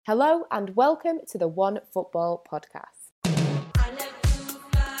Hello and welcome to the OneFootball podcast.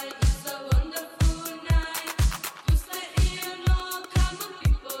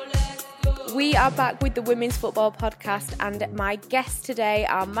 We are back with the Women's Football podcast, and my guests today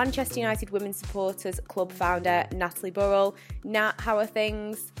are Manchester United Women's Supporters Club founder Natalie Burrell. Nat, how are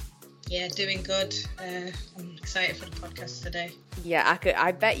things? Yeah, doing good. I'm excited for the podcast today. Yeah,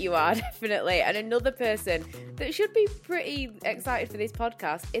 I bet you are, definitely. And another person that should be pretty excited for this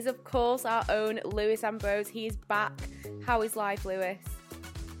podcast is, of course, our own Lewis Ambrose. He is back. How is life, Lewis?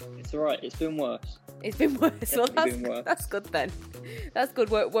 It's all right. It's been worse. It's been worse. Well, that's good then. That's good.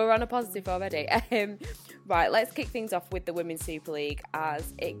 We're on a positive already. Right, let's kick things off with the Women's Super League,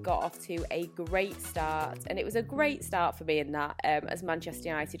 as it got off to a great start. And it was a great start for me in that, as Manchester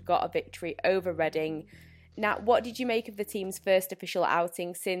United got a victory over Reading. Now, what did you make of the team's first official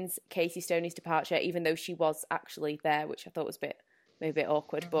outing since Casey Stoney's departure, even though she was actually there, which I thought was maybe a bit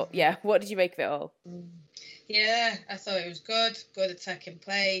awkward. But yeah, what did you make of it all? Yeah, I thought it was good attacking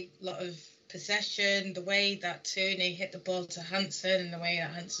play, a lot of possession, the way that Tooney hit the ball to Hansen and the way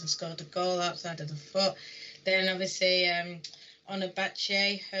that Hansen scored a goal outside of the foot. Then obviously on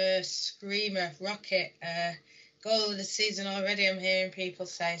Abache, her screamer, rocket, goal of the season already, I'm hearing people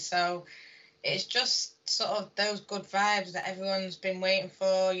say. So it's just sort of those good vibes that everyone's been waiting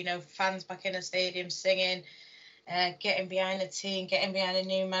for, you know, fans back in the stadium singing, getting behind the team, getting behind a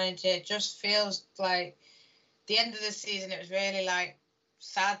new manager. It just feels like the end of the season, it was really like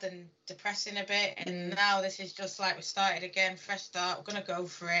sad and depressing a bit, and now this is just like we started again, fresh start, we're going to go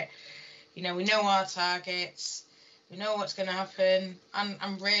for it. You know, we know our targets, we know what's going to happen, and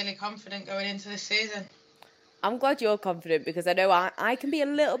I'm really confident going into this season. I'm glad you're confident, because I know I can be a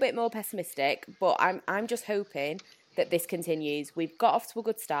little bit more pessimistic, but I'm just hoping that this continues. We've got off to a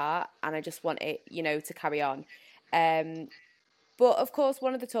good start, and I just want it, you know, to carry on. But, of course,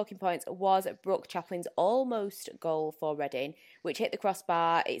 one of the talking points was Brooke Chaplin's almost goal for Reading, which hit the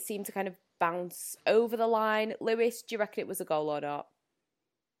crossbar. It seemed to kind of bounce over the line. Lewis, do you reckon it was a goal or not?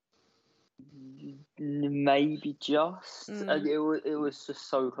 Maybe just. It was just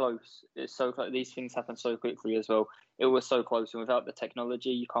so close. It's so close. These things happen so quickly as well. It was so close, and without the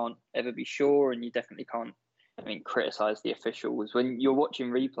technology, you can't ever be sure, and you definitely can't, criticise the officials. When you're watching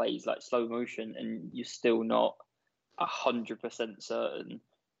replays like slow motion and you're still not 100% certain,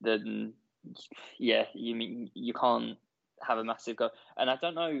 then yeah, you can't have a massive go. And I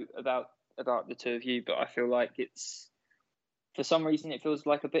don't know about the two of you, but I feel like it's, for some reason, it feels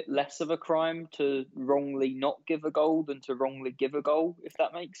like a bit less of a crime to wrongly not give a goal than to wrongly give a goal, if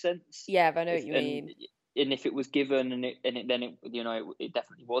that makes sense. Yeah, I know what you mean. And if it was given and it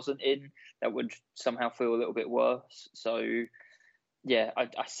definitely wasn't in, that would somehow feel a little bit worse. So yeah,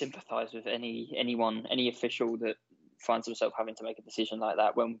 I sympathise with any official that finds themselves having to make a decision like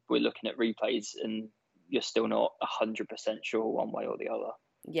that when we're looking at replays and you're still not 100% sure one way or the other.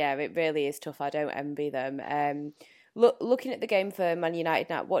 Yeah, it really is tough. I don't envy them. Looking at the game for Man United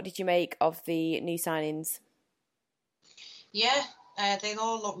now, what did you make of the new signings? Yeah, they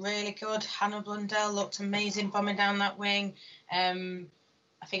all look really good. Hannah Blundell looked amazing bombing down that wing. I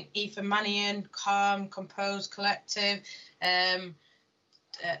think Aoife Mannion, calm, composed, collective.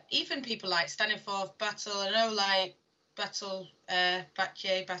 Even people like Staniforth, Battle, I know like Battle,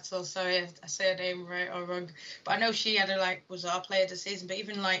 sorry, I say her name right or wrong, but I know she was our player of the season, but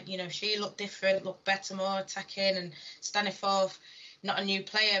even she looked different, looked better, more attacking, and Staniforth, not a new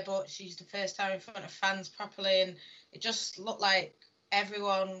player, but she's the first time in front of fans properly, and it just looked like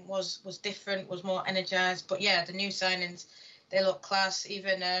everyone was different, was more energised. But yeah, the new signings, they look class.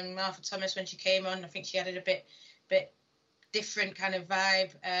 Even Martha Thomas, when she came on, I think she added a bit different kind of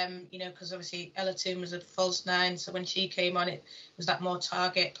vibe, because obviously Ella Toon was a false nine, so when she came on, it was that more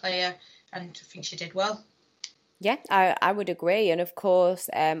target player, and I think she did well. Yeah, I would agree. And of course,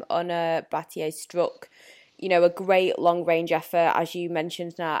 Anna Battier struck, a great long-range effort, as you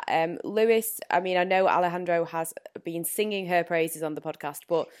mentioned, Nat. Lewis, I know Alejandro has been singing her praises on the podcast,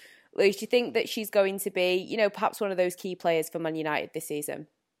 but Lewis, do you think that she's going to be, perhaps one of those key players for Man United this season?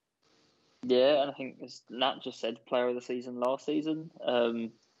 Yeah, and I think, as Nat just said, player of the season last season.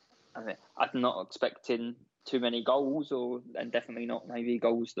 I'm not expecting too many goals, and definitely not maybe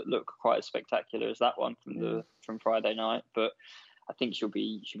goals that look quite as spectacular as that one from Friday night. But I think she'll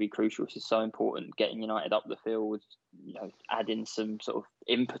be crucial. She's so important, getting United up the field, adding some sort of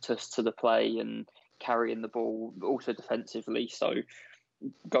impetus to the play and carrying the ball, also defensively. So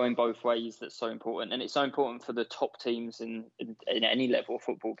going both ways, that's so important, and it's so important for the top teams in any level of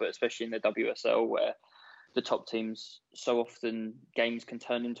football, but especially in the WSL, where the top teams, so often games can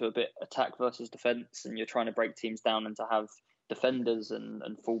turn into a bit attack versus defence, and you're trying to break teams down and to have defenders and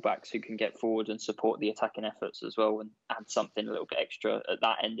fullbacks who can get forward and support the attacking efforts as well, and add something a little bit extra at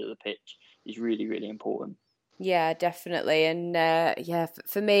that end of the pitch is really, really important. Yeah, definitely. And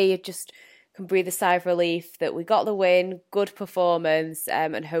for me, it just can breathe a sigh of relief that we got the win, good performance,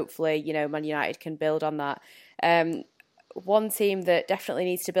 and hopefully, Man United can build on that. One team that definitely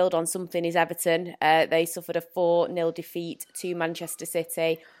needs to build on something is Everton. They suffered a 4-0 defeat to Manchester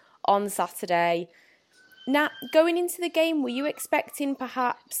City on Saturday. Nat, going into the game, were you expecting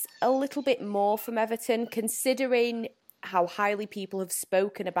perhaps a little bit more from Everton, considering how highly people have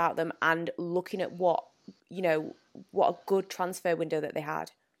spoken about them and looking at what a good transfer window that they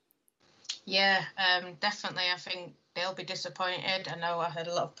had? Yeah, definitely. I think they'll be disappointed. I know I heard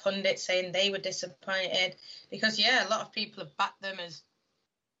a lot of pundits saying they were disappointed because, a lot of people have backed them as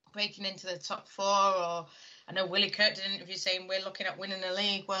breaking into the top 4. Or I know Willie Kirk did an interview saying we're looking at winning the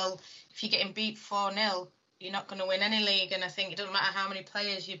league. Well, if you're getting beat 4-0, you're not going to win any league. And I think it doesn't matter how many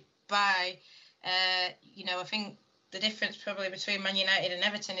players you buy. I think the difference probably between Man United and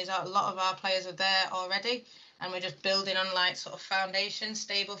Everton is a lot of our players are there already. And we're just building on sort of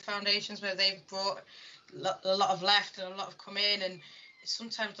stable foundations where they've brought a lot of left and a lot of come in, and it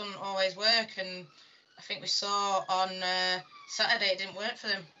sometimes doesn't always work. And I think we saw on Saturday it didn't work for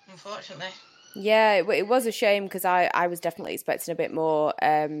them, unfortunately. Yeah, it was a shame because I was definitely expecting a bit more,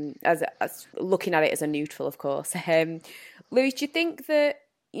 as looking at it as a neutral, of course. Lewis, do you think that,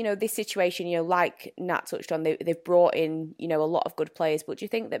 this situation, like Nat touched on, they've brought in, a lot of good players, but do you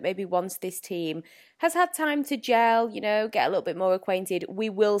think that maybe once this team has had time to gel, get a little bit more acquainted, we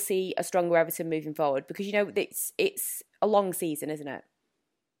will see a stronger Everton moving forward? Because, it's a long season, isn't it?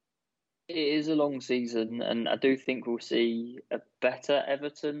 It is a long season, and I do think we'll see a better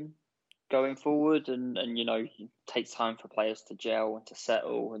Everton going forward, and it takes time for players to gel and to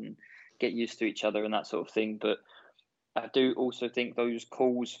settle and get used to each other and that sort of thing. But I do also think those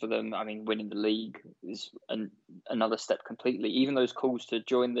calls for them, winning the league is another step completely. Even those calls to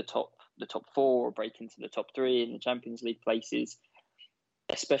join the top 4 or break into the top 3 in the Champions League places,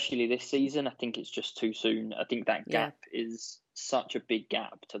 especially this season, I think it's just too soon. I think that gap is such a big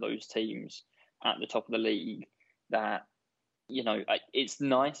gap to those teams at the top of the league that, it's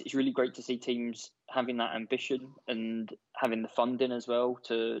nice. It's really great to see teams having that ambition and having the funding as well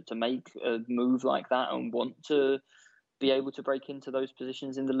to make a move like that and want to be able to break into those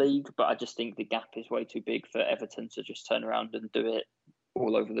positions in the league. But I just think the gap is way too big for Everton to just turn around and do it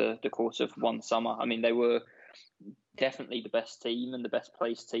all over the course of one summer. They were definitely the best team and the best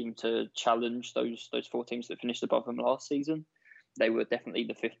placed team to challenge those 4 teams that finished above them last season. They were definitely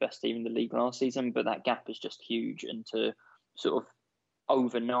the 5th best team in the league last season, but that gap is just huge. And to sort of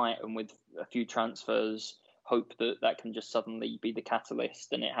overnight and with a few transfers hope that can just suddenly be the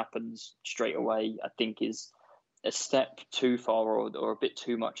catalyst and it happens straight away, I think is a step too far or a bit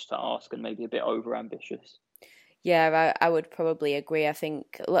too much to ask, and maybe a bit over ambitious. Yeah, I would probably agree. I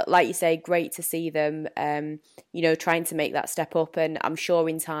think, like you say, great to see them, trying to make that step up. And I'm sure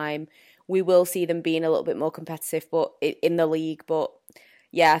in time we will see them being a little bit more competitive, but in the league. But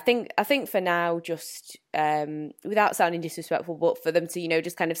yeah, I think for now, just without sounding disrespectful, but for them to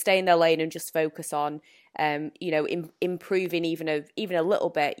just kind of stay in their lane and just focus on improving even a little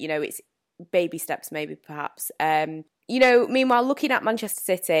bit. It's baby steps, maybe perhaps. Meanwhile, looking at Manchester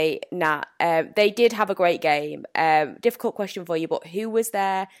City, Nat, they did have a great game. Difficult question for you, but who was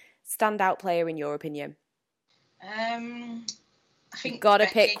their standout player in your opinion? I think you've got to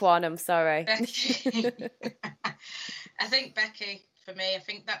pick one. I'm sorry. Becky. I think Becky, for me. I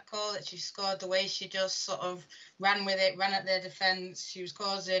think that goal that she scored, the way she just sort of ran with it, ran at their defence, she was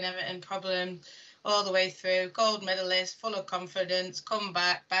causing Everton problems all the way through. Gold medalist, full of confidence, come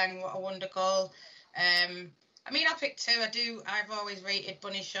back, bang, what a wonder goal. I'll pick 2. I've always rated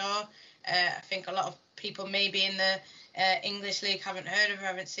Bunny Shaw. I think a lot of people maybe in the English league haven't heard of her,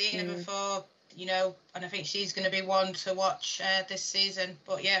 haven't seen her before, and I think she's going to be one to watch this season.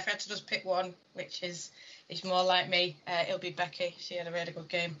 But yeah, if I had to just pick one, which is more like me, it'll be Becky. She had a really good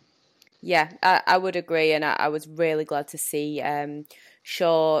game. Yeah, I would agree, and I was really glad to see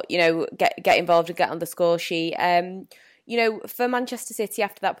Shaw, get involved and get on the score sheet. For Manchester City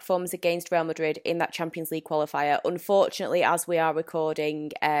after that performance against Real Madrid in that Champions League qualifier, unfortunately, as we are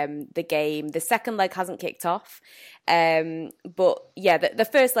recording the second leg hasn't kicked off. But yeah, the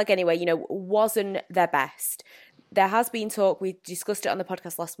first leg anyway, wasn't their best. There has been talk, we discussed it on the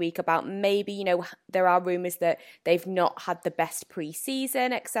podcast last week, about maybe, there are rumours that they've not had the best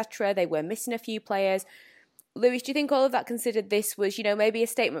pre-season, etc. They were missing a few players. Lewis, do you think all of that considered, this was, maybe a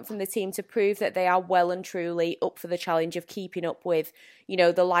statement from the team to prove that they are well and truly up for the challenge of keeping up with,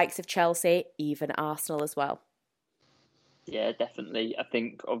 the likes of Chelsea, even Arsenal as well? Yeah, definitely. I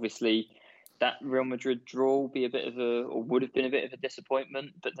think obviously that Real Madrid draw would have been a bit of a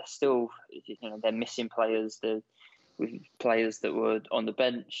disappointment, but they're still, they're missing players. With players that were on the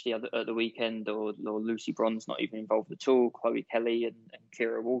bench at the weekend, or Lucy Bronze not even involved at all. Chloe Kelly and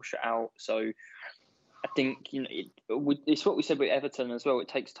Kira Walsh are out. So I think it's what we said with Everton as well. It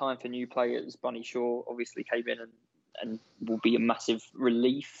takes time for new players. Bunny Shaw obviously came in and will be a massive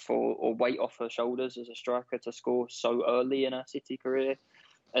relief or weight off her shoulders as a striker to score so early in her City career.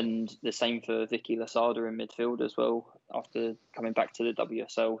 And the same for Vicky Losada in midfield as well after coming back to the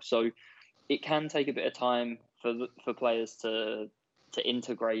WSL. So it can take a bit of time for players to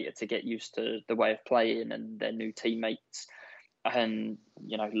integrate, to get used to the way of playing and their new teammates. And,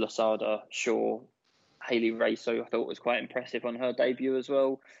 Losada, Shaw, Hayley Raso, I thought was quite impressive on her debut as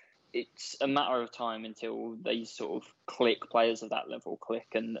well. It's a matter of time until they sort of players of that level click.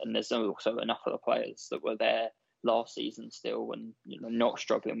 And there's also enough of the players that were there last season still and not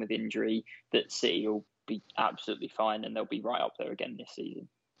struggling with injury that City will be absolutely fine and they'll be right up there again this season.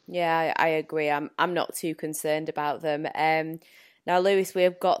 Yeah, I agree. I'm not too concerned about them. Now, Lewis, we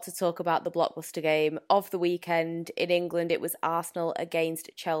have got to talk about the blockbuster game of the weekend in England. It was Arsenal against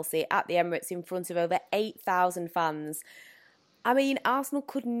Chelsea at the Emirates in front of over 8,000 fans. I mean, Arsenal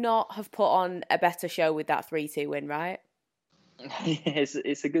could not have put on a better show with that 3-2 win, right?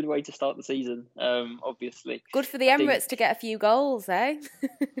 It's a good way to start the season, obviously. Good for the Emirates to get a few goals, eh?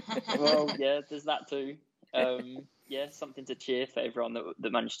 Well, yeah, there's that too. Yeah, something to cheer for everyone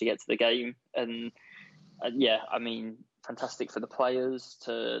that managed to get to the game. And I mean, fantastic for the players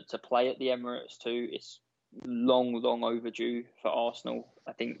to play at the Emirates too. It's long overdue for Arsenal,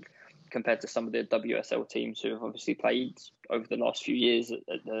 I think, compared to some of the WSL teams who have obviously played over the last few years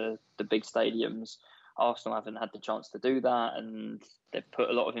at the big stadiums. Arsenal haven't had the chance to do that, and they've put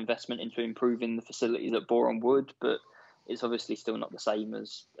a lot of investment into improving the facilities at Boreham Wood, but it's obviously still not the same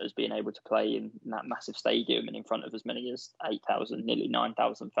as being able to play in that massive stadium and in front of as many as 8,000, nearly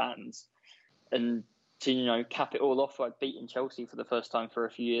 9,000 fans. And to, cap it all off by beating Chelsea for the first time for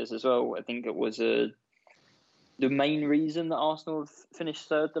a few years as well, I think it was the main reason that Arsenal have finished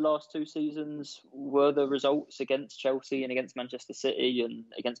third the last two seasons were the results against Chelsea and against Manchester City and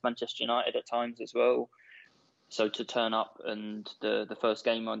against Manchester United at times as well. So to turn up and the first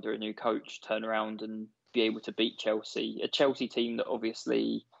game under a new coach, turn around and be able to beat Chelsea, a Chelsea team that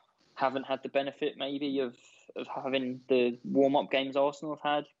obviously haven't had the benefit maybe of having the warm-up games Arsenal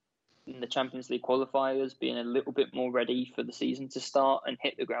have had in the Champions League qualifiers, being a little bit more ready for the season to start and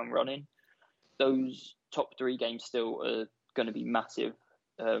hit the ground running. Those top three games still are going to be massive,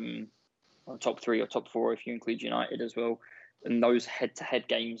 or top three or top four if you include United as well. And those head-to-head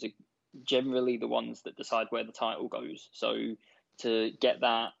games are generally the ones that decide where the title goes. So to get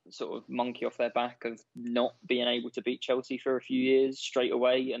that sort of monkey off their back of not being able to beat Chelsea for a few years straight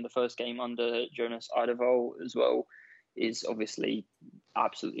away, and the first game under Jonas Eidevall as well, is obviously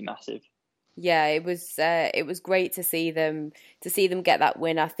absolutely massive. Yeah, it was great to see them get that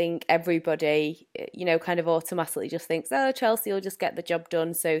win. I think everybody, kind of automatically just thinks, oh, Chelsea will just get the job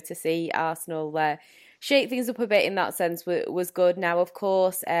done. So to see Arsenal shake things up a bit in that sense was good. Now, of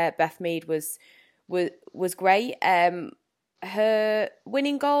course, Beth Mead was great. Her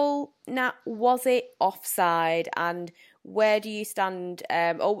winning goal, Nat, was it offside? And where do you stand?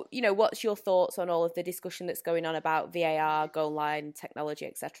 What's your thoughts on all of the discussion that's going on about VAR, goal line technology,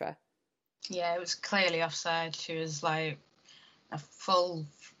 etc.? Yeah, it was clearly offside. She was like a full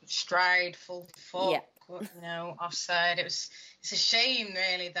stride, full foot, offside. It's a shame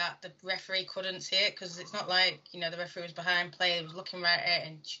really that the referee couldn't see it, because it's not like, the referee was behind play, he was looking right at it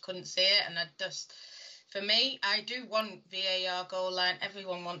and she couldn't see it. And for me, I do want VAR goal line.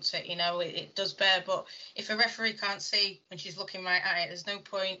 Everyone wants it, it does bear. But if a referee can't see when she's looking right at it, there's no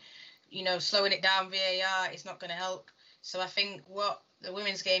point, slowing it down. VAR is not going to help. So I think what the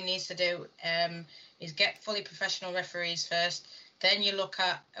women's game needs to do is get fully professional referees first. Then you look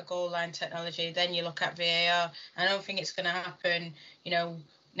at a goal line technology. Then you look at VAR. I don't think it's going to happen,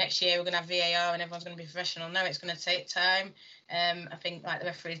 next year we're going to have VAR and everyone's going to be professional. No, it's going to take time. I think the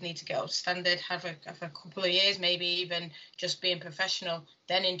referees need to get up to standard, have a couple of years, maybe even just being professional,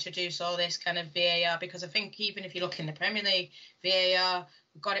 then introduce all this kind of VAR, because I think even if you look in the Premier League, VAR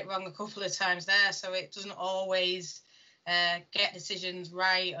got it wrong a couple of times there, so it doesn't always get decisions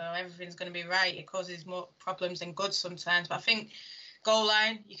right or everything's going to be right. It causes more problems than good sometimes. But I think goal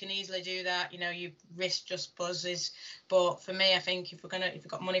line, you can easily do that. You risk just buzzes. But for me, I think if we've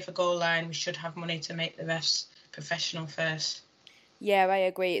got money for goal line, we should have money to make the refs professional first. Yeah, I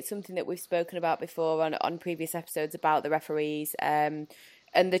agree. It's something that we've spoken about before on previous episodes about the referees.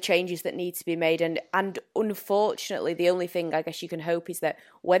 and the changes that need to be made. And unfortunately, the only thing I guess you can hope is that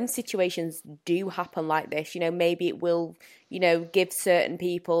when situations do happen like this, maybe it will, give certain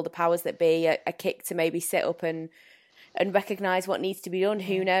people, the powers that be, a kick to maybe sit up and recognise what needs to be done.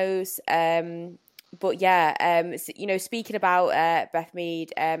 Who knows? But yeah, speaking about Beth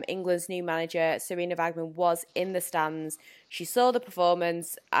Mead, England's new manager, Sarina Wiegman, was in the stands. She saw the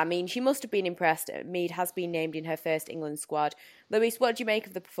performance. I mean, she must have been impressed. Mead has been named in her first England squad. Lewis, what do you make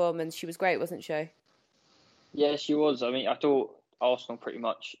of the performance? She was great, wasn't she? Yeah, she was. I mean, I thought Arsenal pretty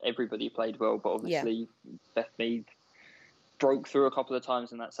much everybody played well, but obviously Beth Mead broke through a couple of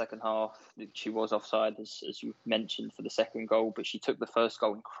times in that second half. She was offside, as you mentioned, for the second goal, but she took the first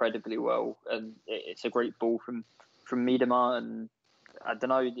goal incredibly well. And it's a great ball from Miedema. And I don't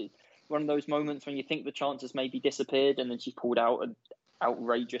know, one of those moments when you think the chances maybe disappeared, and then she pulled out an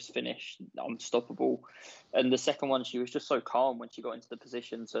outrageous finish, unstoppable. And the second one, she was just so calm when she got into the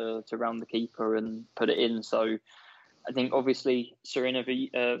position to round the keeper and put it in. So I think obviously Sarina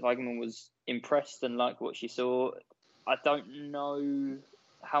Wiegman was impressed and liked what she saw. I don't know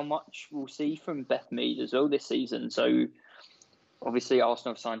how much we'll see from Beth Mead as well this season. So obviously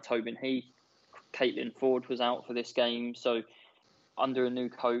Arsenal have signed Tobin Heath. Caitlin Ford was out for this game. So under a new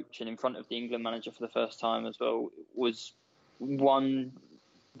coach and in front of the England manager for the first time as well, was one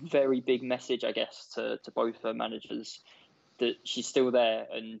very big message, I guess, to both her managers, that she's still there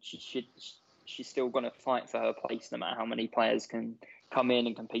and she's still going to fight for her place no matter how many players can come in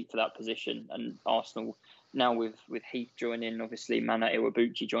and compete for that position. And Arsenal, now with Heath joining, obviously Mana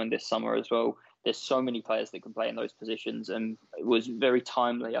Iwabuchi joined this summer as well. There's so many players that can play in those positions, and it was very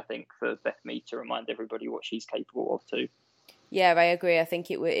timely, I think, for Beth Mead to remind everybody what she's capable of too. Yeah, I agree. I think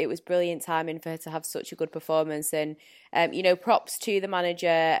it was brilliant timing for her to have such a good performance, and props to the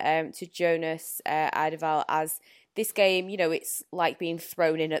manager, to Jonas Eidevall, as this game, it's like being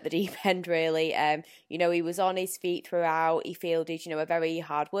thrown in at the deep end, really. He was on his feet throughout. He fielded, a very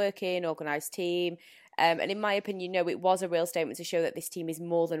hard-working, organised team. And in my opinion, it was a real statement to show that this team is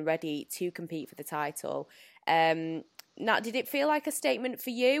more than ready to compete for the title. Nat, did it feel like a statement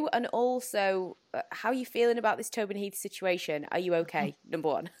for you? And also, how are you feeling about this Tobin Heath situation? Are you okay? Number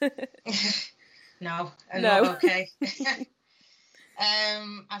one. No, I'm not okay.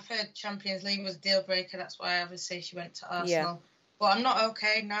 I've heard Champions League was a deal breaker. That's why obviously she went to Arsenal. Yeah. But I'm not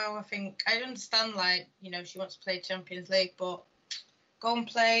okay now. I think I understand, she wants to play Champions League, but go and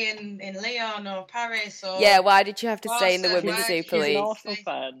play in Lyon or Paris or... Yeah, why did you have to stay in the Women's Super League? She's an Arsenal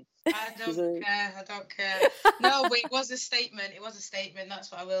fan. I don't care. No, but it was a statement.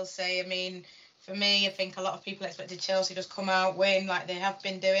 That's what I will say. I mean, for me, I think a lot of people expected Chelsea to just come out, win like they have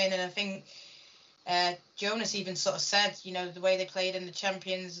been doing. And I think Jonas even sort of said, the way they played in the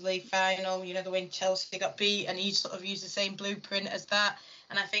Champions League final, the way Chelsea got beat, and he sort of used the same blueprint as that.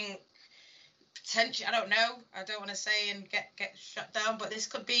 And I think potentially, I don't know, I don't want to say and get shut down, but this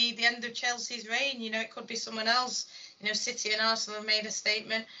could be the end of Chelsea's reign. It could be someone else. City and Arsenal have made a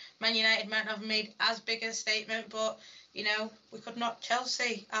statement. Man United might not have made as big a statement, but, we could knock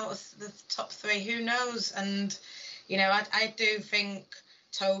Chelsea out of the top three. Who knows? And, I do think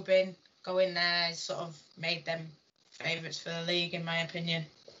Tobin going there has sort of made them favourites for the league, in my opinion.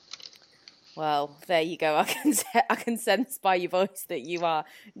 Well, there you go. I can sense by your voice that you are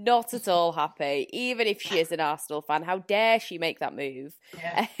not at all happy, even if she is an Arsenal fan. How dare she make that move?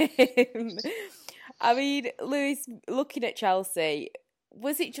 Yeah. I mean, Lewis, looking at Chelsea,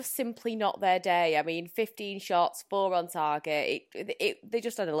 was it just simply not their day? I mean, 15 shots, 4 on target. They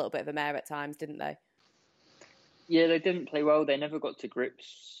just had a little bit of a mare at times, didn't they? Yeah, they didn't play well. They never got to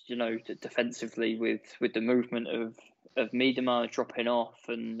grips, defensively with the movement of Miedema dropping off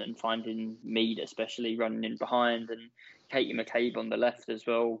and finding Mead especially running in behind, and Katie McCabe on the left as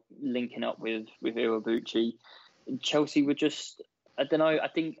well, linking up with Iwabuchi. Chelsea were just, I don't know, I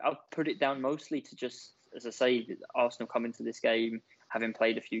think I'll put it down mostly to just, as I say, Arsenal come into this game having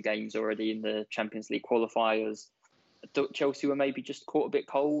played a few games already in the Champions League qualifiers. I thought Chelsea were maybe just caught a bit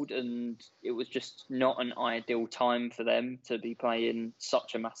cold, and it was just not an ideal time for them to be playing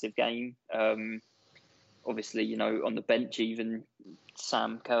such a massive game. Obviously, on the bench, even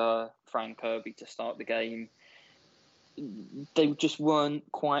Sam Kerr, Fran Kirby to start the game, they just weren't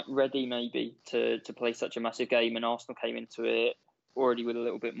quite ready maybe to play such a massive game, and Arsenal came into it already with a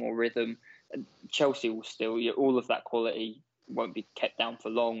little bit more rhythm. And Chelsea will still, all of that quality won't be kept down for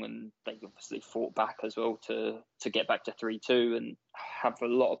long, and they obviously fought back as well to get back to 3-2 and have a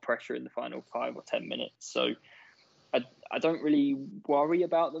lot of pressure in the final 5 or 10 minutes. So I don't really worry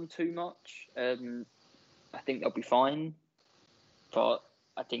about them too much. I think they'll be fine, but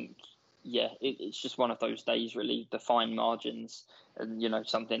I think it's just one of those days, really. The fine margins, and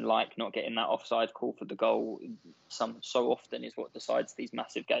something like not getting that offside call for the goal, so often is what decides these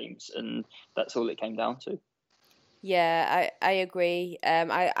massive games, and that's all it came down to. Yeah, I agree.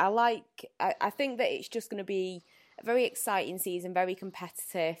 I think that it's just going to be a very exciting season, very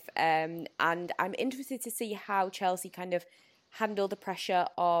competitive, and I'm interested to see how Chelsea kind of handle the pressure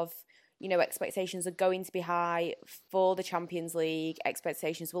of, expectations are going to be high for the Champions League.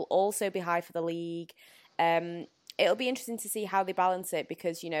 Expectations will also be high for the league. It'll be interesting to see how they balance it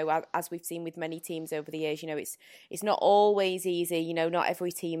because, as we've seen with many teams over the years, it's not always easy. Not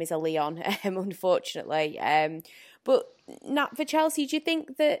every team is a Lyon, unfortunately. But Nat, for Chelsea, do you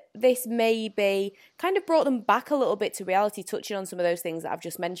think that this maybe kind of brought them back a little bit to reality, touching on some of those things that I've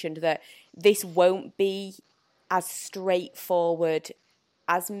just mentioned, that this won't be as straightforward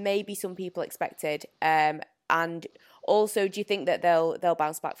as maybe some people expected? And also, do you think that they'll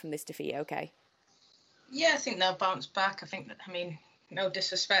bounce back from this defeat okay? Yeah, I think they'll bounce back. I think that, no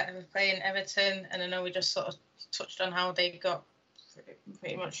disrespect of playing Everton, and I know we just sort of touched on how they got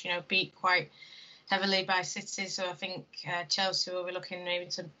pretty much, beat quite heavily by City. So I think Chelsea will be looking maybe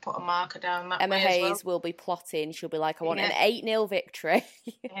to put a marker down that Emma way Hayes as well. will be plotting. She'll be like, I want an 8-0 victory.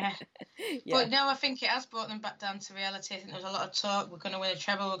 Yeah. But no, I think it has brought them back down to reality. I think there was a lot of talk. We're going to win a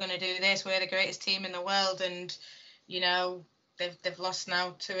treble. We're going to do this. We're the greatest team in the world. And, they've lost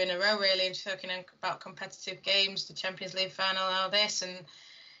now 2 in a row, really, and talking about competitive games, the Champions League final, now this. And,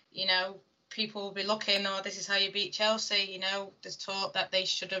 people will be looking, this is how you beat Chelsea. There's talk that they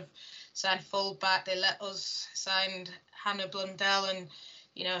should have signed full-back. They let us sign Hannah Blundell, and,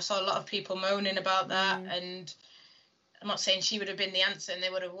 I saw a lot of people moaning about that. And I'm not saying she would have been the answer and they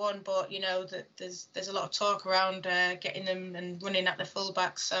would have won, but, that there's a lot of talk around getting them and running at the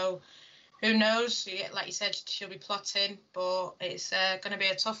full-back. So who knows? Like you said, she'll be plotting, but it's going to be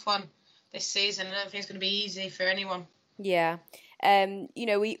a tough one this season. I don't think it's going to be easy for anyone. Yeah.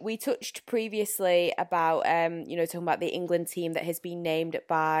 We touched previously about, talking about the England team that has been named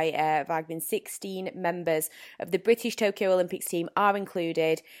by Wiegman. 16 members of the British Tokyo Olympics team are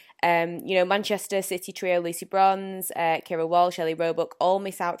included. Manchester City trio Lucy Bronze, Kira Walsh, Ellie Roebuck all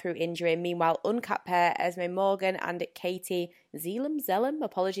miss out through injury. Meanwhile, uncapped pair Esme Morgan and Katie Zellum,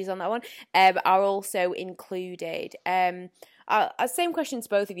 apologies on that one, are also included. Same question to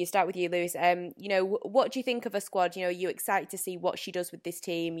both of you. Start with you, Lewis. What do you think of her squad? Are you excited to see what she does with this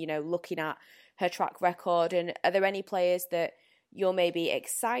team? Looking at her track record, and are there any players that you're maybe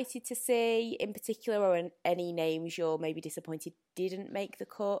excited to see in particular, or any names you're maybe disappointed didn't make the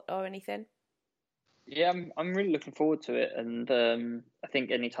cut or anything? Yeah, I'm really looking forward to it, and I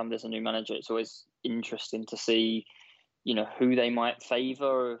think anytime there's a new manager, it's always interesting to see, who they might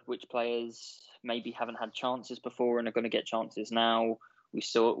favour, which players maybe haven't had chances before and are going to get chances now.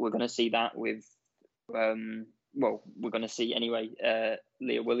 We're going to see that with, we're going to see anyway,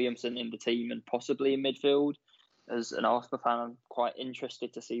 Leah Williamson in the team and possibly in midfield. As an Arsenal fan, I'm quite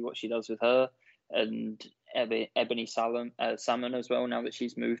interested to see what she does with her, and Ebony Salmon as well. Now that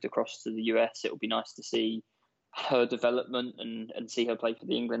she's moved across to the US, it'll be nice to see her development and see her play for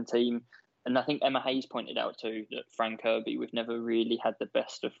the England team. And I think Emma Hayes pointed out too that Fran Kirby, we've never really had the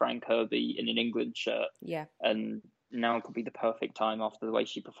best of Fran Kirby in an England shirt. Yeah. And now could be the perfect time after the way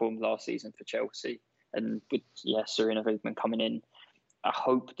she performed last season for Chelsea. And with Sarina Wiegman coming in, I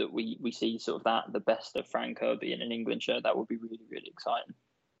hope that we see sort of the best of Fran Kirby in an England shirt. That would be really, really exciting.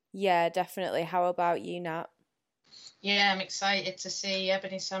 Yeah, definitely. How about you, Nat? Yeah, I'm excited to see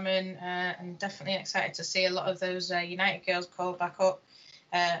Ebony Salmon, and definitely excited to see a lot of those United girls called back up.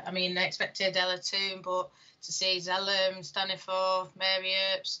 I expected Ella Toon, but to see Zellum, Stanifor, Mary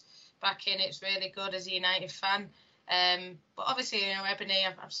Earps back in, it's really good as a United fan. But obviously, Ebony,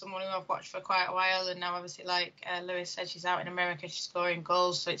 I'm someone who I've watched for quite a while, and now obviously, like Lewis said, she's out in America, she's scoring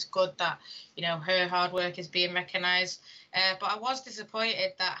goals, so it's good that, her hard work is being recognised. But I was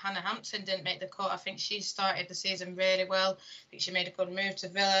disappointed that Hannah Hampton didn't make the cut. I think she started the season really well. I think she made a good move to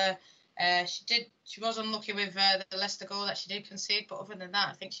Villa. She was unlucky with the Leicester goal that she did concede, but other than that,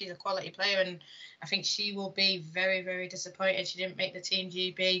 I think she's a quality player, and I think she will be very, very disappointed she didn't make the Team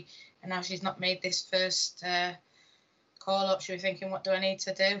GB, and now she's not made this first call up. She'll be thinking, what do I need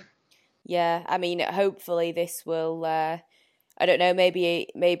to do? Yeah, hopefully this will, I don't know, maybe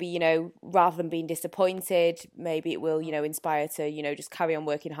rather than being disappointed, maybe it will, inspire to, just carry on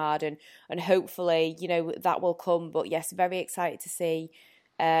working hard, and hopefully, that will come. But yes, very excited to see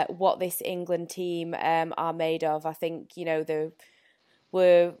what this England team are made of. I think,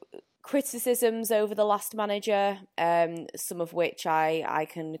 we're criticisms over the last manager, some of which I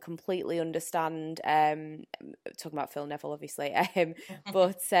can completely understand. Talking about Phil Neville, obviously.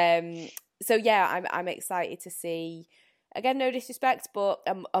 So yeah, I'm excited to see. Again, no disrespect, but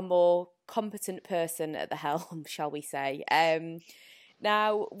a more competent person at the helm, shall we say.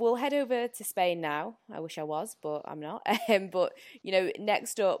 Now, we'll head over to Spain now. I wish I was, but I'm not. But,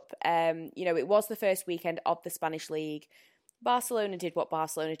 next up, it was the first weekend of the Spanish League. Barcelona did what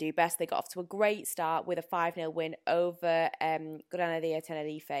Barcelona do best. They got off to a great start with a 5-0 win over Granadilla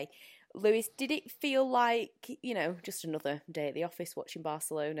Tenerife. Lewis, did it feel like, just another day at the office watching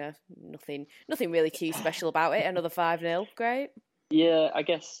Barcelona? Nothing really too special about it. Another 5-0, great. Yeah, I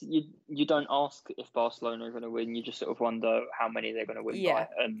guess you don't ask if Barcelona are going to win. You just sort of wonder how many they're going to win by,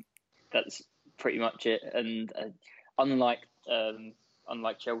 and that's pretty much it. And unlike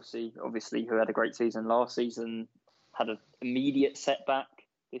Chelsea, obviously, who had a great season last season, had an immediate setback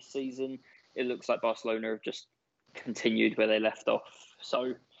this season, it looks like Barcelona have just continued where they left off.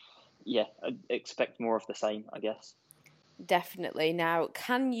 So, yeah, I'd expect more of the same, I guess. Definitely. Now,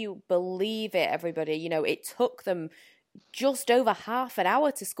 can you believe it, everybody? It took them just over half an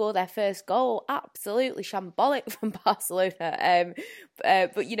hour to score their first goal. Absolutely shambolic from Barcelona.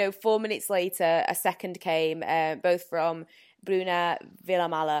 But 4 minutes later, a second came, both from Bruna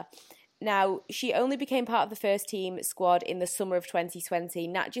Vilamala. Now, she only became part of the first team squad in the summer of 2020.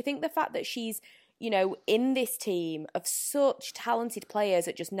 Nat, do you think the fact that she's, in this team of such talented players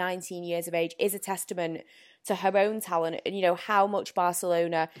at just 19 years of age is a testament to her own talent and, how much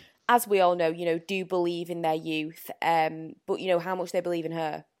Barcelona, as we all know, do believe in their youth, but, how much they believe in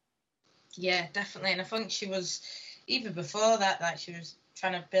her? Yeah, definitely. And I think she was, even before that, like she was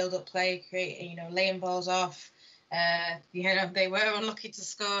trying to build up play, create, laying balls off. They were unlucky to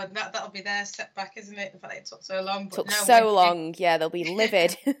score. That'll be their setback, isn't it? The fact that it took so long. But long. Yeah, they'll be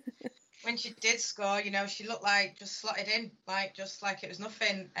livid. When she did score, she looked like just slotted in, just like it was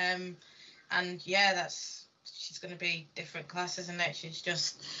nothing. And yeah, she's going to be different class, isn't it?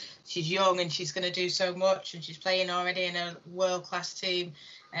 She's young and she's going to do so much, and she's playing already in a world class team.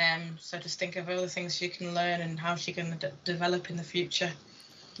 So just think of all the things she can learn and how she can develop in the future.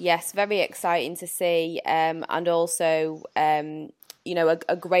 Yes, very exciting to see, and also, a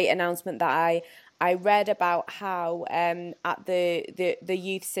great announcement that I read about how at the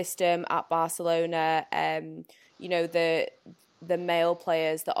youth system at Barcelona, the male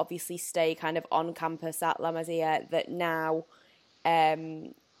players that obviously stay kind of on campus at La Masia, that now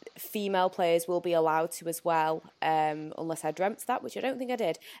female players will be allowed to as well, unless I dreamt that, which I don't think I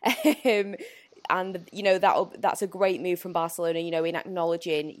did. And, that's a great move from Barcelona, in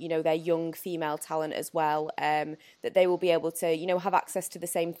acknowledging, their young female talent as well, that they will be able to, have access to the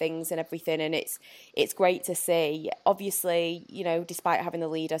same things and everything. And it's great to see. Obviously, despite having the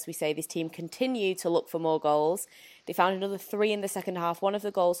lead, as we say, this team continued to look for more goals. They found another 3 in the second half. One of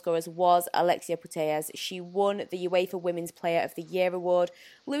the goal scorers was Alexia Putellas. She won the UEFA Women's Player of the Year award.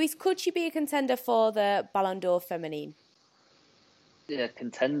 Lewis, could she be a contender for the Ballon d'Or Féminine? Yeah,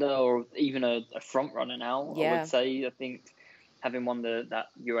 contender or even a front runner now, yeah. I would say. I think having won that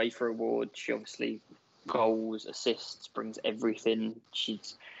UEFA award, she obviously goals, assists, brings everything.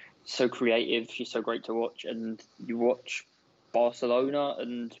 She's so creative. She's so great to watch. And you watch Barcelona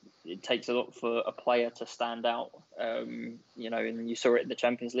and it takes a lot for a player to stand out, and you saw it in the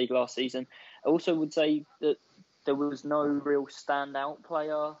Champions League last season. I also would say that there was no real standout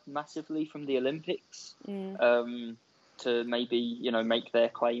player massively from the Olympics. To maybe, make their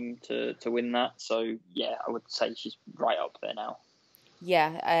claim to win that. So, yeah, I would say she's right up there now.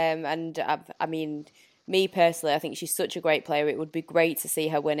 Yeah, and I mean, me personally, I think she's such a great player. It would be great to see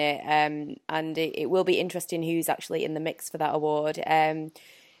her win it, and it will be interesting who's actually in the mix for that award.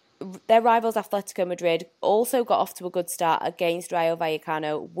 Their rivals Atletico Madrid also got off to a good start against Rayo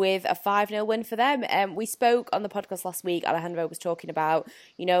Vallecano with a 5-0 win for them. We spoke on the podcast last week. Alejandro was talking about,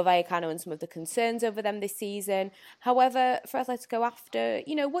 Vallecano and some of the concerns over them this season. However, for Atletico, after,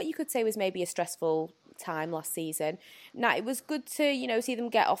 what you could say was maybe a stressful time last season, now it was good to, see them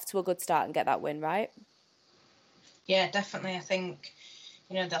get off to a good start and get that win, right? Yeah, definitely. I think,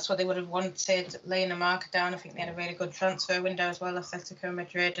 that's what they would have wanted, laying the marker down. I think they had a really good transfer window as well, Atletico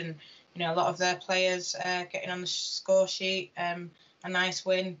Madrid, and, a lot of their players getting on the score sheet, a nice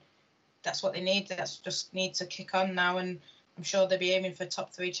win. That's what they need. That's just need to kick on now, and I'm sure they'll be aiming for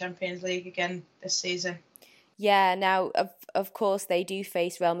top 3 Champions League again this season. Yeah, now, of course, they do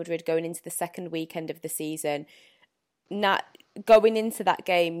face Real Madrid going into the second weekend of the season. Going into that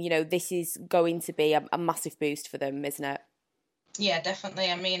game, this is going to be a massive boost for them, isn't it? Yeah,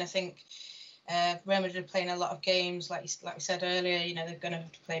 definitely. I mean, I think Real Madrid are playing a lot of games, like we said earlier. They're going to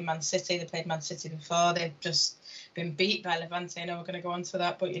have to play Man City. They played Man City before. They've just been beat by Levante. I know we're going to go on to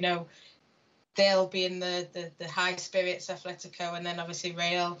that, but they'll be in the high spirits, Atletico, and then obviously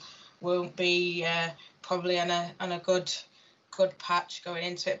Real won't be probably on a good patch going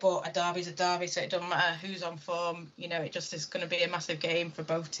into it. But a derby's a derby, so it doesn't matter who's on form. It just is going to be a massive game for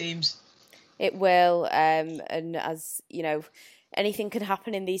both teams. It will, and as anything can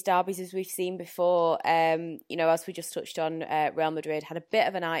happen in these derbies, as we've seen before. As we just touched on, Real Madrid had a bit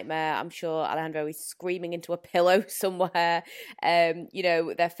of a nightmare. I'm sure Alejandro is screaming into a pillow somewhere.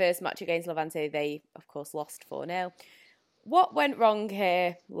 Their first match against Levante, they, of course, lost 4-0. What went wrong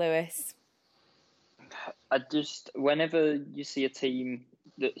here, Lewis? Whenever you see a team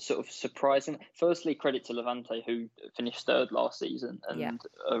that sort of surprising, firstly, credit to Levante, who finished third last season and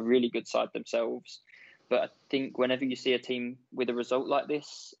a really good side themselves. But I think whenever you see a team with a result like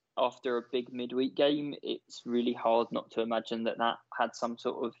this after a big midweek game, it's really hard not to imagine that had some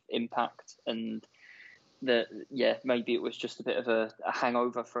sort of impact, and that maybe it was just a bit of a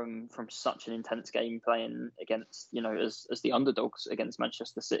hangover from such an intense game, playing against as the underdogs against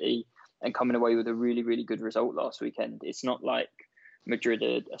Manchester City and coming away with a really, really good result last weekend. It's not like Madrid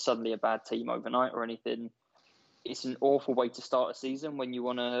are suddenly a bad team overnight or anything. It's an awful way to start a season when you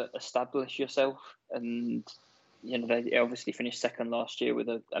want to establish yourself. And, they obviously finished second last year with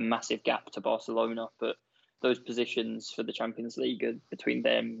a massive gap to Barcelona. But those positions for the Champions League between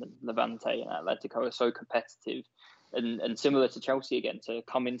them and Levante and Atletico are so competitive. And similar to Chelsea again, to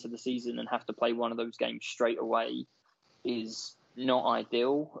come into the season and have to play one of those games straight away is not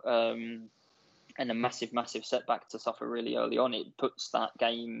ideal. And a massive, massive setback to suffer really early on. It puts that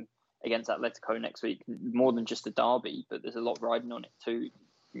game against Atletico next week more than just a derby, but there's a lot riding on it too.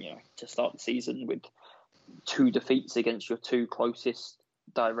 To start the season with 2 defeats against your 2 closest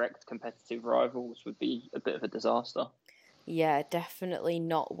direct competitive rivals would be a bit of a disaster. Yeah, definitely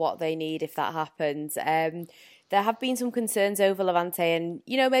not what they need if that happens. There have been some concerns over Levante and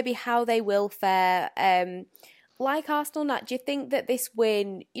maybe how they will fare. Like Arsenal, Nat, do you think that this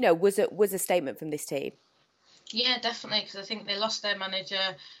win was a statement from this team? Yeah, definitely, because I think they lost their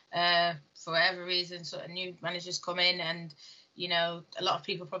manager for whatever reason. Sort of new managers come in, and a lot of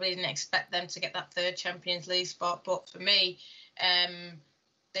people probably didn't expect them to get that third Champions League spot. But for me,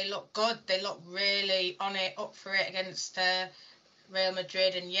 they look good. They look really on it, up for it against Real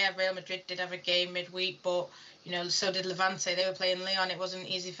Madrid. And Real Madrid did have a game midweek, but so did Levante. They were playing Lyon. It wasn't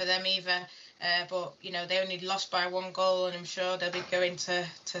easy for them either. But they only lost by 1 goal, and I'm sure they'll be going to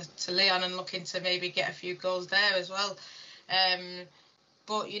Lyon and looking to maybe get a few goals there as well.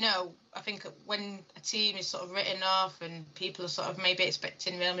 But I think when a team is sort of written off and people are sort of maybe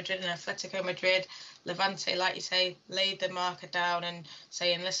expecting Real Madrid and Atletico Madrid, Levante, like you say, laid the marker down and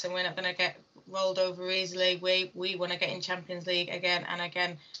saying, listen, we're not going to get rolled over easily. We want to get in Champions League again and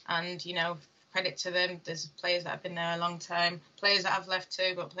again. And credit to them. There's players that have been there a long time, players that have left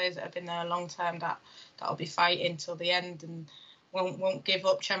too, but players that have been there a long time that'll be fighting till the end and won't give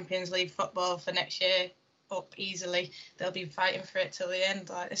up Champions League football for next year up easily. They'll be fighting for it till the end,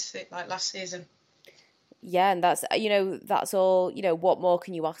 like last season. Yeah, and that's that's all. What more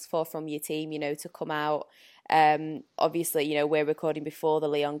can you ask for from your team? To come out. Obviously, we're recording before the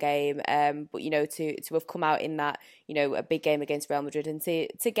Lyon game, but to have come out in that, a big game against Real Madrid and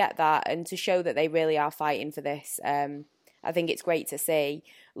to get that and to show that they really are fighting for this, I think it's great to see.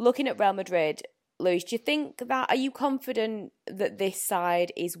 Looking at Real Madrid, Lewis, do you think are you confident that this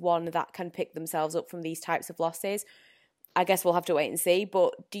side is one that can pick themselves up from these types of losses? I guess we'll have to wait and see,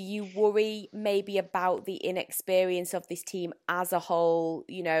 but do you worry maybe about the inexperience of this team as a whole?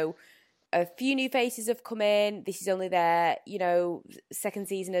 A few new faces have come in. This is only their, second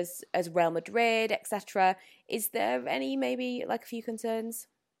season as Real Madrid, etc. Is there any maybe like a few concerns?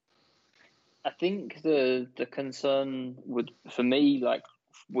 I think the concern would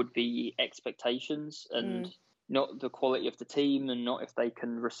be expectations and not the quality of the team and not if they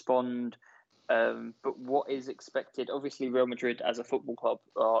can respond. But what is expected? Obviously, Real Madrid as a football club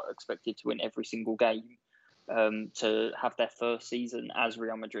are expected to win every single game. To have their first season as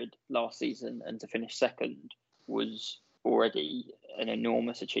Real Madrid last season and to finish second was already an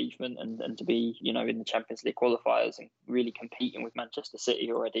enormous achievement, and to be in the Champions League qualifiers and really competing with Manchester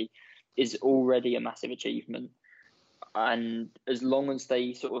City already is already a massive achievement. And as long as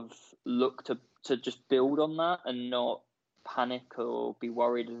they sort of look to just build on that and not panic or be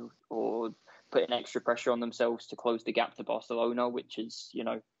worried or put an extra pressure on themselves to close the gap to Barcelona, which is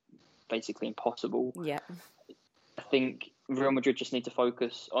basically impossible. Yeah. I think Real Madrid just need to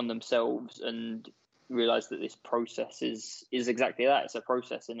focus on themselves and realise that this process is exactly that. It's a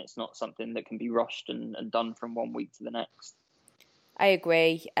process, and it's not something that can be rushed and done from one week to the next. I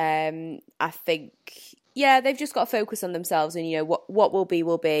agree. I think, they've just got to focus on themselves, and what will be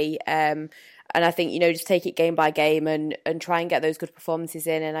will be. And I think just take it game by game and try and get those good performances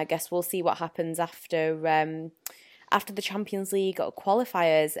in. And I guess we'll see what happens after the Champions League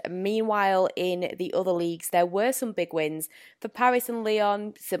qualifiers. Meanwhile, in the other leagues, there were some big wins for Paris and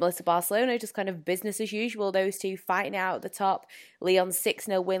Lyon, similar to Barcelona, just kind of business as usual. Those two fighting out at the top. Lyon's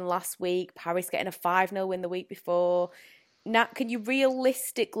 6-0 win last week, Paris getting a 5-0 win the week before. Nat, can you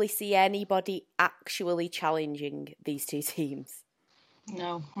realistically see anybody actually challenging these two teams?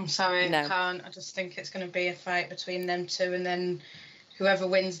 No, I'm sorry, I can't. I just think it's going to be a fight between them two, and then whoever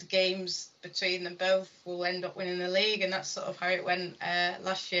wins the games between them both will end up winning the league, and that's sort of how it went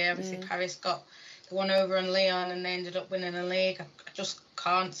last year. Obviously, Paris got the one over on Lyon, and they ended up winning the league. I just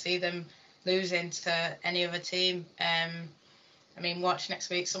can't see them losing to any other team. Watch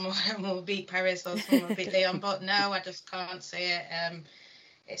next week. Someone will beat Paris or someone will beat Lyon, but no, I just can't see it.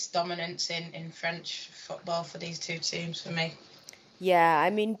 It's dominance in French football for these two teams for me. Yeah,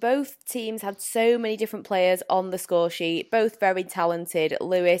 both teams had so many different players on the score sheet, both very talented.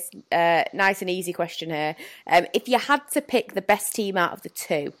 Lewis, nice and easy question here. If you had to pick the best team out of the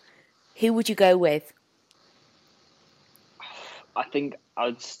two, who would you go with? I think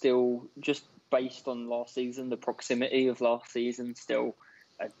I'd still, just based on last season, the proximity of last season,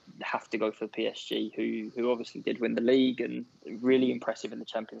 I'd have to go for PSG, who obviously did win the league and really impressive in the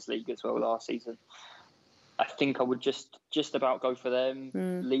Champions League as well last season. I think I would just about go for them.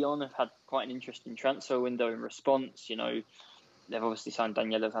 Lyon have had quite an interesting transfer window in response. They've obviously signed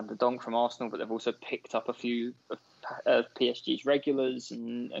Daniela van der Donk from Arsenal, but they've also picked up a few of PSG's regulars,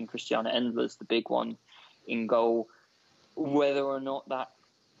 and Christiane Endler's the big one in goal. Whether or not that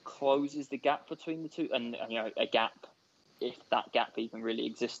closes the gap between the two, and a gap, if that gap even really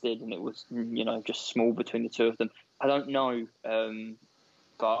existed, and it was just small between the two of them, I don't know.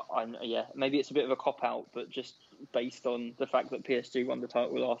 But maybe it's a bit of a cop out, but just based on the fact that PSG won the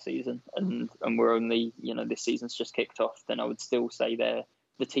title last season and we're only this season's just kicked off, then I would still say they're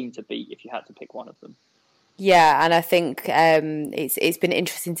the team to beat if you had to pick one of them. Yeah, and I think it's been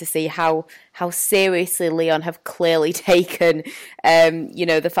interesting to see how seriously Lyon have clearly taken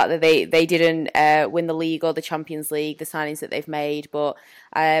the fact that they didn't win the league or the Champions League, the signings that they've made. But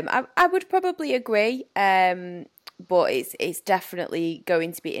I would probably agree. But it's definitely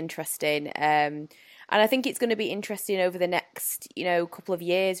going to be interesting. And I think it's going to be interesting over the next, couple of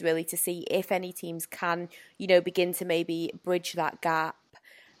years, really, to see if any teams can, begin to maybe bridge that gap.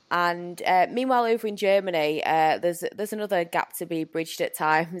 And meanwhile, over in Germany, there's another gap to be bridged at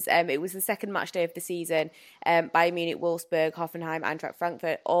times. It was the second match day of the season. Bayern Munich, Wolfsburg, Hoffenheim, Eintracht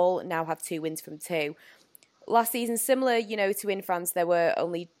Frankfurt all now have 2 wins from 2. Last season, similar, to in France, there were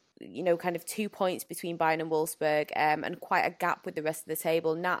only kind of 2 points between Bayern and Wolfsburg, and quite a gap with the rest of the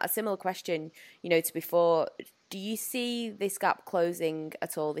table. Nat, a similar question, to before. Do you see this gap closing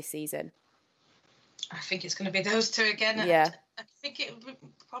at all this season? I think it's going to be those two again. Yeah. I think it would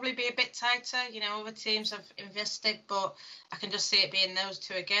probably be a bit tighter. Other teams have invested, but I can just see it being those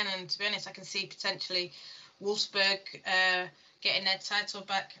two again. And to be honest, I can see potentially Wolfsburg getting their title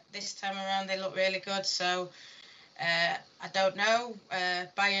back this time around. They look really good. So I don't know.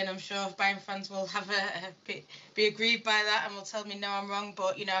 Bayern, I'm sure Bayern fans will have be aggrieved by that and will tell me no, I'm wrong.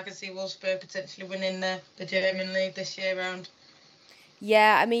 But I can see Wolfsburg potentially winning the German league this year round.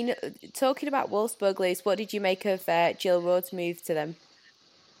 Yeah, talking about Wolfsburg, Liz, what did you make of Jill Roord's move to them?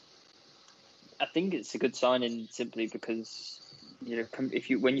 I think it's a good signing simply because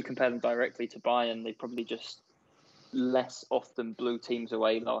when you compare them directly to Bayern, they probably just less often blew teams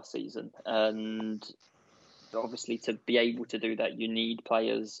away last season, and obviously to be able to do that, you need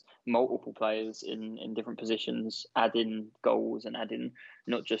multiple players in different positions, add in goals and add in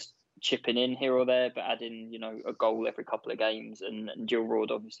not just chipping in here or there, but add in a goal every couple of games. And Jill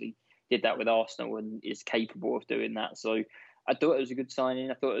Roord obviously did that with Arsenal and is capable of doing that. So I thought it was a good signing.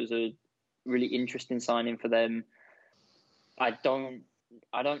 I thought it was a really interesting signing for them. I don't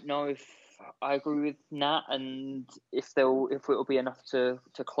know if I agree with Nat and if it'll be enough to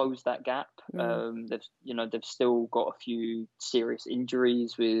close that gap. They've still got a few serious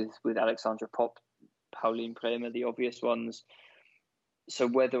injuries with Alexandra Popp, Pauline Bremer, the obvious ones. So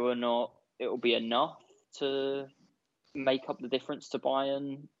whether or not it'll be enough to make up the difference to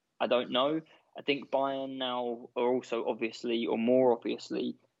Bayern, I don't know. I think Bayern now are also more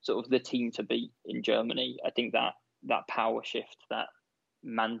obviously, sort of the team to beat in Germany. I think that power shift, that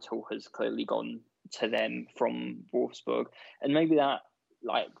mantle has clearly gone to them from Wolfsburg. And maybe that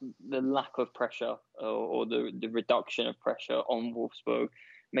like the lack of pressure or the reduction of pressure on Wolfsburg,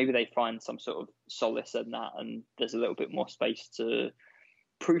 maybe they find some sort of solace in that, and there's a little bit more space to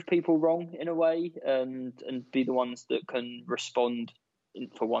prove people wrong in a way, and be the ones that can respond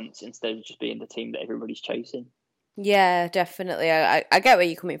for once instead of just being the team that everybody's chasing. Yeah, definitely. I get where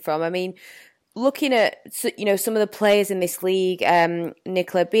you're coming from. I mean, looking at, you know, some of the players in this league,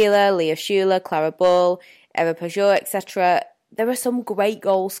 Nicola Bieler, Leah Schuler, Clara Bull, Eva Peugeot, etc., there are some great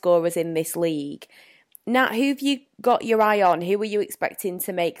goal scorers in this league. Nat, who have you got your eye on? Who were you expecting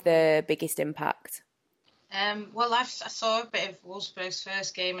to make the biggest impact? Well, I saw a bit of Wolfsburg's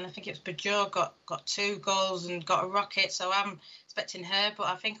first game, and I think it was Peugeot got 2 goals and got a rocket, so I'm expecting her. But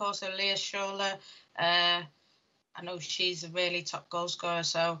I think also Leah Schuler, I know she's a really top goal scorer,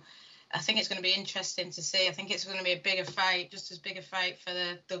 so I think it's going to be interesting to see. I think it's going to be a bigger fight, just as big a fight for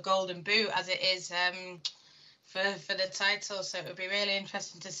the Golden Boot as it is for the title. So it would be really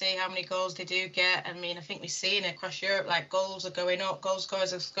interesting to see how many goals they do get. I mean, I think we've seen across Europe, like, goals are going up, goal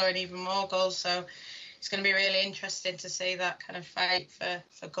scorers are scoring even more goals. So it's going to be really interesting to see that kind of fight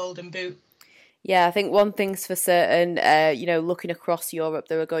for Golden Boot. Yeah, I think one thing's for certain, you know, looking across Europe,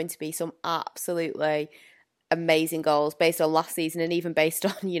 there are going to be some absolutely amazing goals based on last season and even based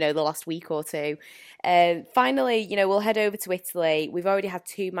on, you know, the last week or two. Finally, you know, we'll head over to Italy. We've already had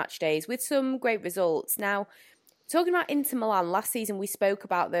 2 match days with some great results. Now, talking about Inter Milan, last season we spoke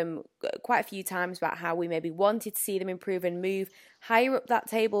about them quite a few times about how we maybe wanted to see them improve and move higher up that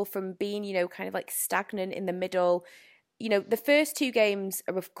table from being, you know, kind of like stagnant in the middle. You know, the first 2 games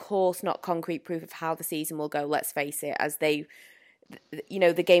are of course not concrete proof of how the season will go, let's face it, as they, you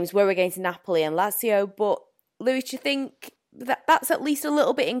know, the games were against Napoli and Lazio. But Louis, do you think that that's at least a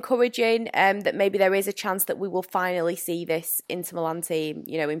little bit encouraging, that maybe there is a chance that we will finally see this Inter Milan team,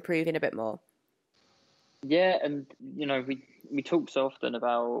 you know, improving a bit more? Yeah, and, you know, we talk so often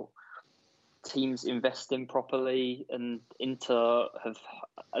about teams investing properly, and Inter have,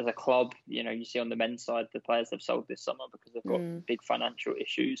 as a club, you know, you see on the men's side, the players have sold this summer because they've got big financial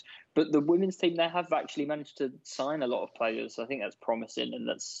issues. But the women's team, they have actually managed to sign a lot of players. I think that's promising, and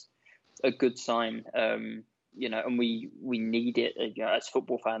that's a good sign. You know, and we need it, you know, as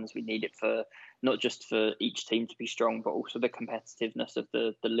football fans. We need it for not just for each team to be strong, but also the competitiveness of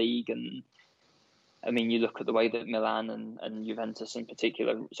the league. And I mean, you look at the way that Milan and Juventus in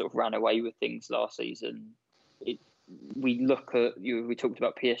particular sort of ran away with things last season. We look at, we talked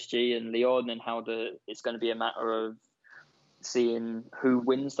about PSG and Lyon and how it's going to be a matter of seeing who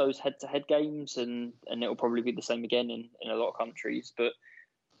wins those head-to-head games, and it'll probably be the same again in a lot of countries. But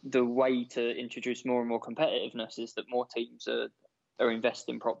the way to introduce more and more competitiveness is that more teams are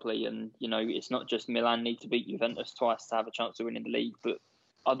investing properly. And, you know, it's not just Milan need to beat Juventus twice to have a chance of winning the league, but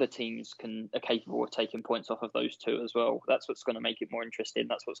other teams are capable of taking points off of those 2 as well. That's what's going to make it more interesting.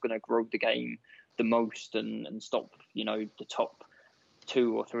 That's what's going to grow the game the most and stop, you know, the top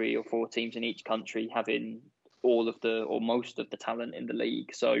 2 or 3 or 4 teams in each country having all of or most of the talent in the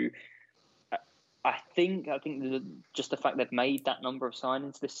league. So I think just the fact they've made that number of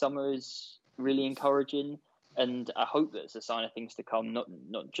signings this summer is really encouraging, and I hope that it's a sign of things to come, not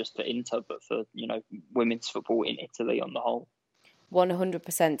just for Inter, but for, you know, women's football in Italy on the whole.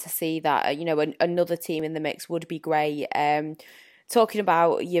 100% to see that, you know, another team in the mix would be great. Talking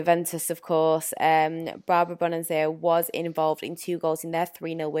about Juventus, of course, Barbara Bonanzea was involved in 2 goals in their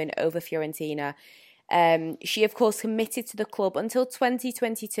 3-0 win over Fiorentina. She, of course, committed to the club until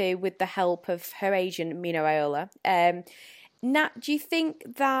 2022 with the help of her agent, Mino Raiola. Nat, do you think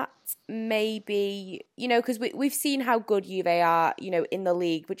that maybe, you know, because we've seen how good Juve are, you know, in the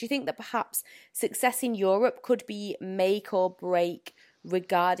league, but do you think that perhaps success in Europe could be make or break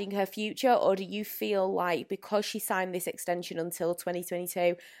regarding her future? Or do you feel like because she signed this extension until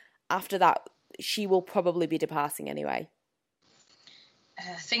 2022, after that, she will probably be departing anyway?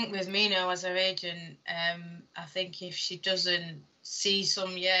 I think with Mino as her agent, I think if she doesn't see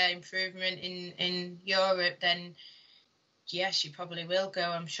some improvement in Europe, then she probably will go.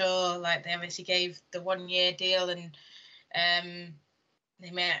 I'm sure. Like, they obviously gave the 1-year deal, and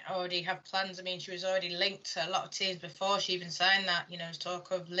they may already have plans. I mean, she was already linked to a lot of teams before she even signed that. You know, there's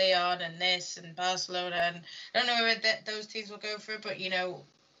talk of Lyon and Nice and Barcelona, and I don't know where those teams will go for it, but, you know,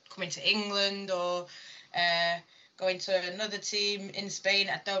 coming to England or going to another team in Spain,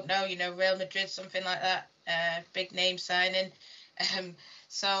 I don't know, you know, Real Madrid, something like that, big name signing.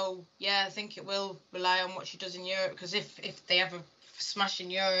 So, I think it will rely on what she does in Europe, because if they have a smash in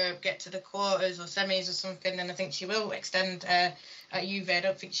Europe, get to the quarters or semis or something, then I think she will extend at Juve. I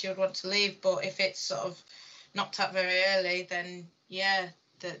don't think she would want to leave, but if it's sort of knocked out very early, then,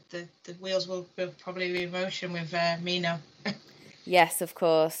 the wheels will probably be in motion with Mino. Yes, of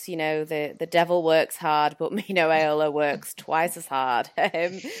course. The devil works hard, but Mino Raiola works twice as hard.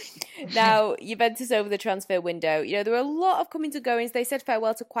 Now, Juventus over the transfer window, there were a lot of comings and goings. They said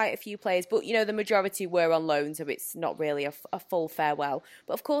farewell to quite a few players, but, the majority were on loan, so it's not really a full farewell.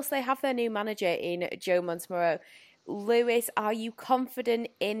 But, of course, they have their new manager in Joe Montemurro. Lewis, are you confident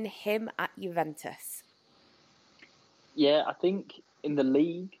in him at Juventus? Yeah, I think in the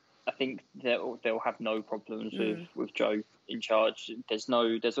league, I think they'll have no problems with Joe in charge. There's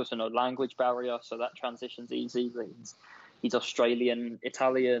also no language barrier, so that transition's easy. He's Australian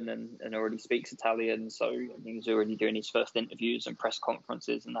Italian and already speaks Italian, so I think he's already doing his first interviews and press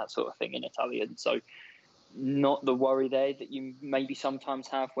conferences and that sort of thing in Italian. So not the worry there that you maybe sometimes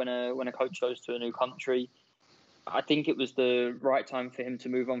have when a coach goes to a new country. I think it was the right time for him to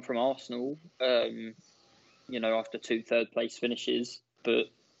move on from Arsenal, after 2 third-place finishes. But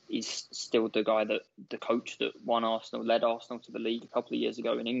he's still the coach that led Arsenal to the league a couple of years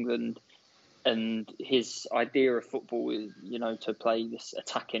ago in England. And his idea of football is, to play this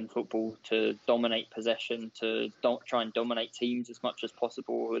attacking football, to dominate possession, to try and dominate teams as much as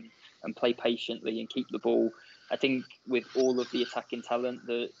possible and play patiently and keep the ball. I think with all of the attacking talent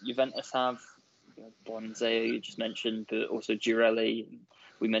that Juventus have, Bonze, you just mentioned, but also Girelli.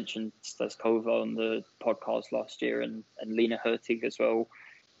 We mentioned Staskova on the podcast last year and Lena Hurtig as well.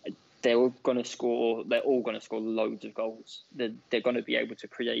 They're all going to score loads of goals. They're going to be able to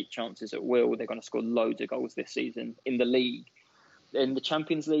create chances at will. They're going to score loads of goals this season in the league. In the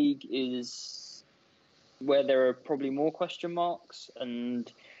Champions League is where there are probably more question marks.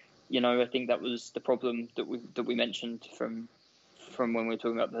 And, I think that was the problem that we mentioned from when we were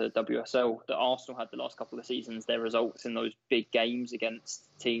talking about the WSL, that Arsenal had the last couple of seasons, their results in those big games against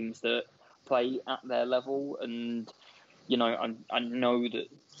teams that play at their level. And, I know that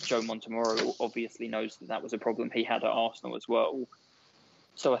Joe Montemurro obviously knows that was a problem he had at Arsenal as well.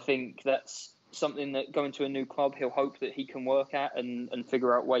 So I think that's something that going to a new club, he'll hope that he can work at and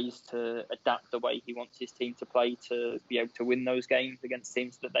figure out ways to adapt the way he wants his team to play to be able to win those games against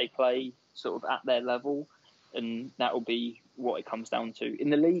teams that they play sort of at their level. And that will be what it comes down to. In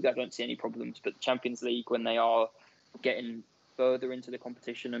the league, I don't see any problems, but the Champions League, when they are getting further into the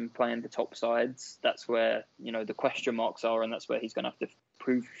competition and playing the top sides, that's where, the question marks are, and that's where he's going to have to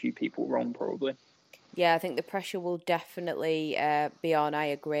prove a few people wrong, probably. Yeah, I think the pressure will definitely be on, I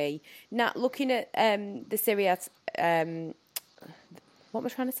agree. Now, looking at the Serie A, what am I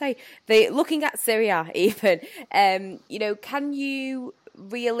trying to say? Looking at Serie A even, can you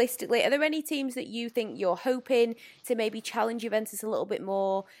realistically, are there any teams that you think you're hoping to maybe challenge Juventus a little bit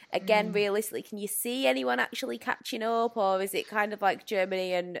more? Again, realistically, can you see anyone actually catching up, or is it kind of like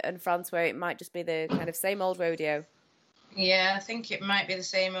Germany and France where it might just be the kind of same old rodeo? Yeah, I think it might be the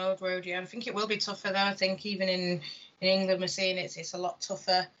same old rodeo. I think it will be tougher though. I think even in England we're seeing it's a lot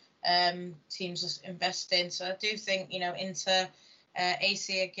tougher. Teams are investing. So I do think, Inter,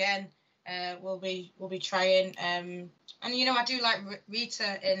 AC again, will be trying. And I do like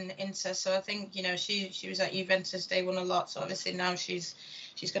Rita in Inter, so I think she was at Juventus. They won a lot, so obviously now she's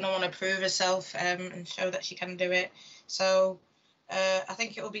going to want to prove herself and show that she can do it. So I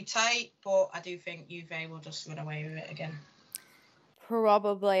think it will be tight, but I do think Juve will just run away with it again.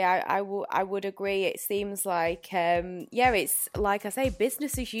 Probably, I would agree. It seems like, it's like I say,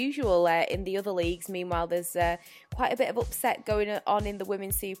 business as usual in the other leagues. Meanwhile, there's quite a bit of upset going on in the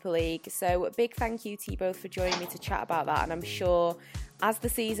Women's Super League. So a big thank you to you both for joining me to chat about that. And I'm sure as the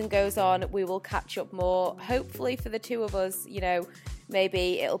season goes on, we will catch up more. Hopefully for the two of us,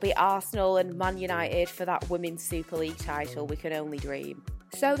 maybe it'll be Arsenal and Man United for that Women's Super League title. We can only dream.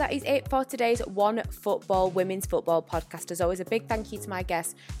 So that is it for today's OneFootball Women's Football podcast. As always, a big thank you to my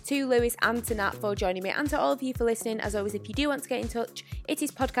guests, to Lewis and to Nat for joining me, and to all of you for listening. As always, if you do want to get in touch, it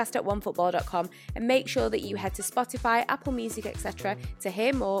is podcast@onefootball.com, and make sure that you head to Spotify, Apple Music, etc. to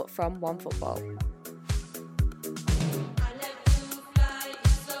hear more from OneFootball.